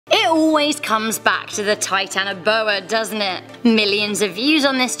always comes back to the Titanoboa, doesn't it? Millions of views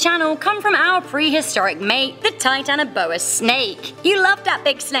on this channel come from our prehistoric mate, the Titanoboa snake. You love that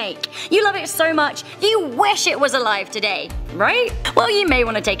big snake. You love it so much, you wish it was alive today, right? Well, you may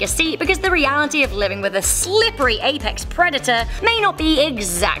want to take a seat because the reality of living with a slippery apex predator may not be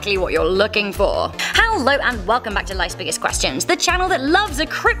exactly what you're looking for. Hello and welcome back to Life's Biggest Questions, the channel that loves a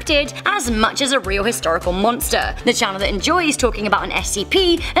cryptid as much as a real historical monster. The channel that enjoys talking about an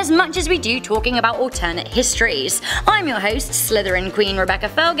SCP as much as we do talking about alternate histories. I'm your host, Slytherin Queen Rebecca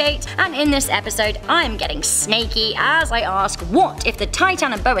Felgate, and in this episode I'm getting snaky as I ask what if the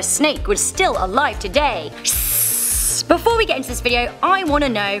Titanoboa snake was still alive today? Before we get into this video, I want to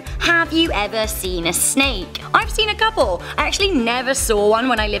know, have you ever seen a snake? I've seen a couple. I actually never saw one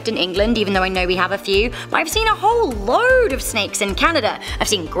when I lived in England, even though I know we have a few, but I've seen a whole load of snakes in Canada. I've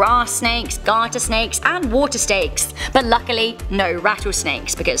seen grass snakes, garter snakes, and water snakes, but luckily no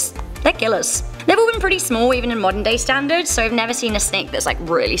rattlesnakes because they're killers. They've all been pretty small even in modern day standards, so I've never seen a snake that's like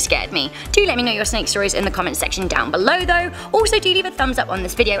really scared me. Do let me know your snake stories in the comment section down below though. Also do leave a thumbs up on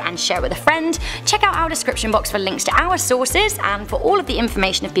this video and share with a friend. Check out our description box for links to our sources and for all of the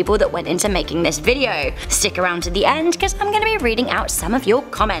information of people that went into making this video. Stick around to the end because I'm going to be reading out some of your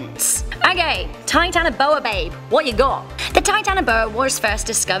comments. Okay, Titanoboa babe, what you got? The Titanoboa was first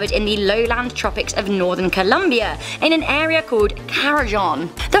discovered in the lowland tropics of northern Colombia in an area called Carajon.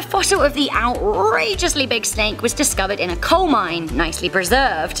 The fossil of the outrageously big snake was discovered in a coal mine, nicely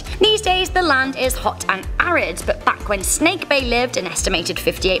preserved. These days the land is hot and arid, but back when Snake Bay lived an estimated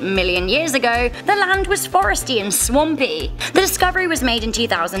 58 million years ago, the land was foresty and swampy. The discovery was made in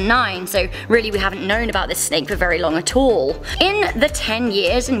 2009, so really we haven't known about this snake for very long at all. In the 10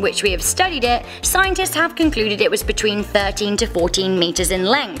 years in which we have studied it, scientists have concluded it was between 13 to 14 meters in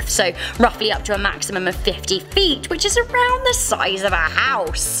length, so roughly up to a maximum of 50 feet, which is around the size of a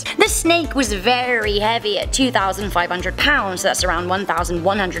house. The snake was very heavy at 2,500 pounds, so that's around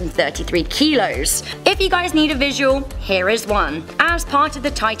 1,133 kilos. If you guys need a visual, here is one. As part of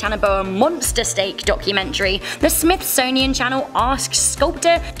the Titanoboa Monster Snake documentary, the Smithsonian Channel asked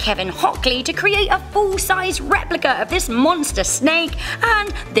sculptor Kevin Hockley to create a full-size replica of this monster snake,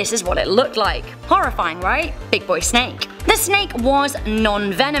 and this is what it looked like. Horrifying, right? Big boy snake. The snake was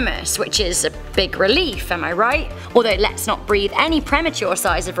non-venomous, which is a big relief, am I right? Although let's not breathe any premature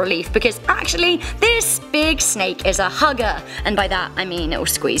sighs of relief because actually this big snake is a hugger, and by that I mean it will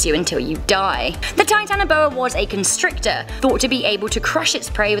squeeze you until you die. The Titanoboa was a constrictor, thought to be able to crush its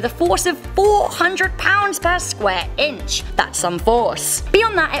prey with a force of 400 pounds per square inch. That's some force.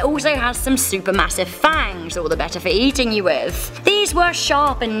 Beyond that, it also has some supermassive fangs, all the better for eating you with. These were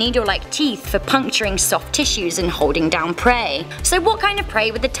sharp and needle-like teeth for puncturing soft tissues and holding down prey. So what kind of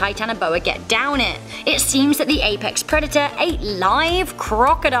prey would the Titanoboa get down it? It seems that the apex predator ate live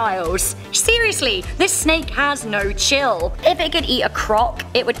crocodiles. Seriously, this snake has no chill. If it could eat a croc,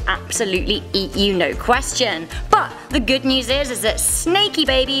 it would absolutely eat you, no question. But the good news is that Snakey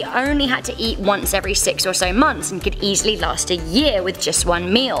Baby only had to eat once every 6 or so months and could easily last a year with just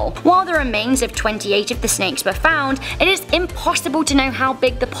one meal. While the remains of 28 of the snakes were found, it is impossible to know how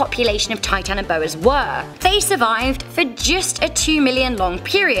big the population of Titanoboas were. They survived for just a 2 million long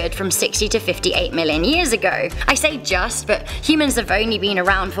period from 60 to 58 million years ago. I say just, but humans have only been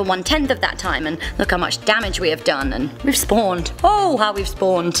around for 1/10 of that time, and look how much damage we have done, and we've spawned. Oh, how we've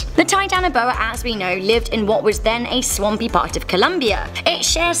spawned. The Titanoboa, as we know, lived in what was then a swampy part of Colombia. It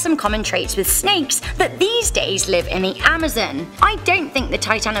shares some common traits with snakes that these days live in the Amazon. I don't think the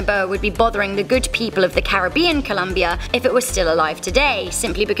Titanoboa would be bothering the good people of the Caribbean Colombia if it was still alive today,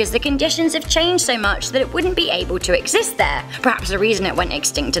 simply because the conditions have changed so much that it wouldn't be able to exist there, perhaps the reason it went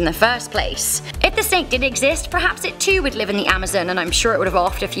extinct in the first place. If the snake did exist, perhaps it too would live in the Amazon, and I'm sure it would have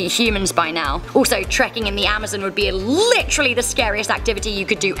offed a few humans by now. Also, trekking in the Amazon would be literally the scariest activity you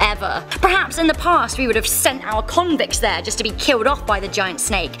could do ever. Perhaps in the past we would have sent our convicts there just to be killed off by the giant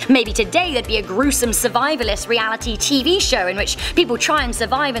snake. Maybe today there'd be a gruesome survivalist reality TV show in which people try and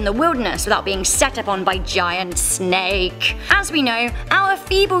survive in the wilderness without being set upon by giant snake. As we know, our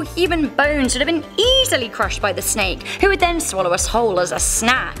feeble human bones would have been easily crushed by the snake, who would then swallow us whole as a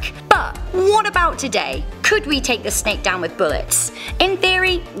snack. But what about today? Could we take the snake down with bullets? In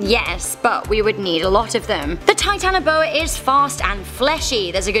theory, yes, but we would need a lot of them. The Titanoboa is fast and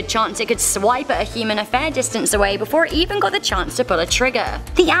fleshy. There's a good chance it could swipe at a human a fair distance away before it even got the chance to pull a trigger.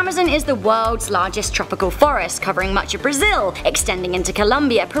 The Amazon is the world's largest tropical forest, covering much of Brazil, extending into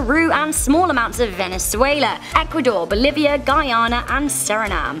Colombia, Peru, and small amounts of Venezuela, Ecuador, Bolivia, Guyana, and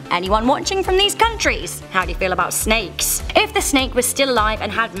Suriname. Anyone watching from these countries? How do you feel about snakes? If the snake was still alive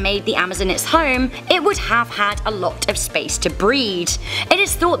and had made the Amazon its home, it would have had a lot of space to breed. It is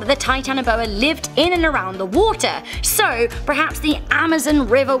scientists thought that the Titanoboa lived in and around the water, so perhaps the Amazon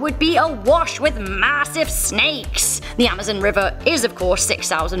River would be awash with massive snakes. The Amazon River is of course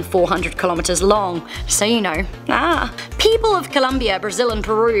 6,400 kilometers long, so you know. People of Colombia, Brazil and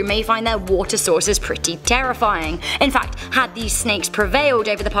Peru may find their water sources pretty terrifying. In fact, had these snakes prevailed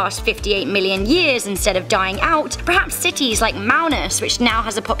over the past 58 million years instead of dying out, perhaps cities like Manaus, which now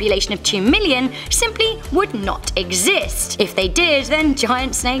has a population of 2 million, simply would not exist. If they did, then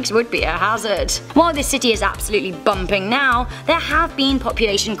giant snakes would be a hazard. While this city is absolutely bumping now, there have been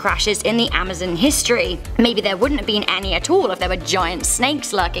population crashes in the Amazon history. Maybe there wouldn't have been any at all if there were giant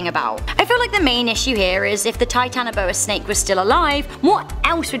snakes lurking about. I feel like the main issue here is if the Titanoboa snake was still alive, what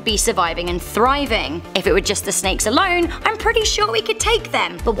else would be surviving and thriving? If it were just the snakes alone, I'm pretty sure we could take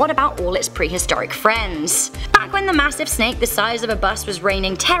them, but what about all its prehistoric friends? Back when the massive snake the size of a bus was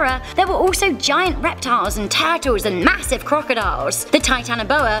reigning terror, there were also giant reptiles and turtles and massive crocodiles. The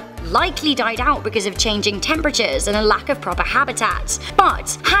Titanoboa likely died out because of changing temperatures and a lack of proper habitat.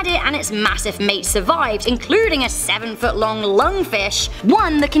 But had it and its massive mate survived, including a 7-foot-long lungfish,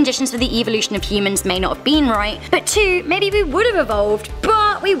 1, the conditions for the evolution of humans may not have been right, but 2, maybe we would have evolved,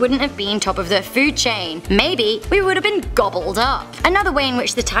 but we wouldn't have been top of the food chain. Maybe we would have been gobbled up. Another way in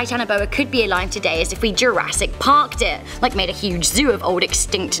which the Titanoboa could be alive today is if we Jurassic Parked it, like made a huge zoo of old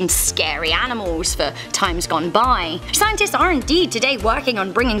extinct and scary animals for times gone by. Scientists are indeed today working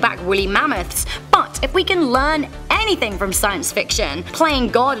on bringing back woolly mammoths, but if we can learn anything from science fiction, playing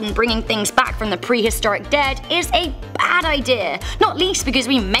God and bringing things back from the prehistoric dead is a bad idea, not least because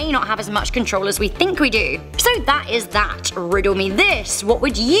we may not have as much control as we think we do. So that is that. Riddle me this, what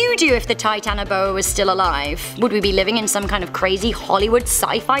would you do if the Titanoboa was still alive? Would we be living in some kind of crazy Hollywood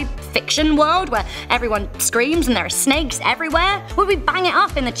sci-fi fiction world where everyone screams and there are snakes everywhere? Would we bang it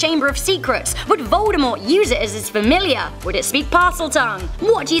up in the Chamber of Secrets? Would Voldemort use it as his familiar? Would it speak Parseltongue?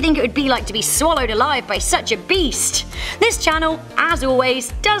 What do you think it would be like to be swallowed alive by such a beast? This channel, as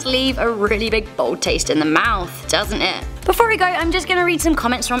always, does leave a really big bold taste in the mouth, doesn't it? Before we go, I'm just gonna read some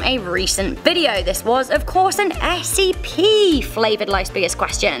comments from a recent video. This was, of course, an SCP flavoured Life's Biggest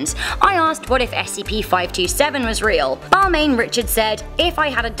Questions. I asked what if SCP-527 was real. Balmain Richard said, if I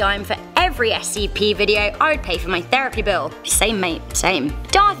had a dime for every SCP video, I would pay for my therapy bill. Same mate, same.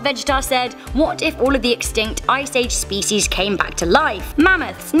 Darth Vegetar said, what if all of the extinct Ice Age species came back to life?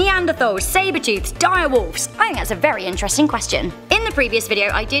 Mammoths, Neanderthals, saber-tooths, direwolves? I think that's a very interesting question. In the previous video,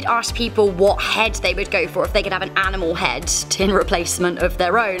 I did ask people what head they would go for if they could have an animal head in replacement of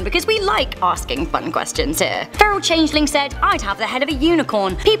their own, because we like asking fun questions here. Feral Changeling said, I'd have the head of a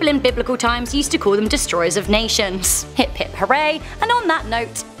unicorn. People in biblical times used to call them destroyers of nations. Hip hip hooray, and on that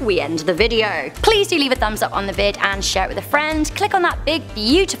note, we end the video. Please do leave a thumbs up on the vid and share it with a friend. Click on that big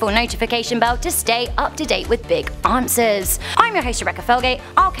beautiful notification bell to stay up to date with big answers. I'm your host Rebecca Felgate,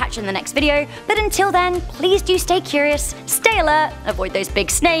 I'll catch you in the next video, but until then, please do stay curious, stay alert, avoid those big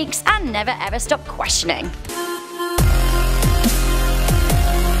snakes, and never ever stop questioning.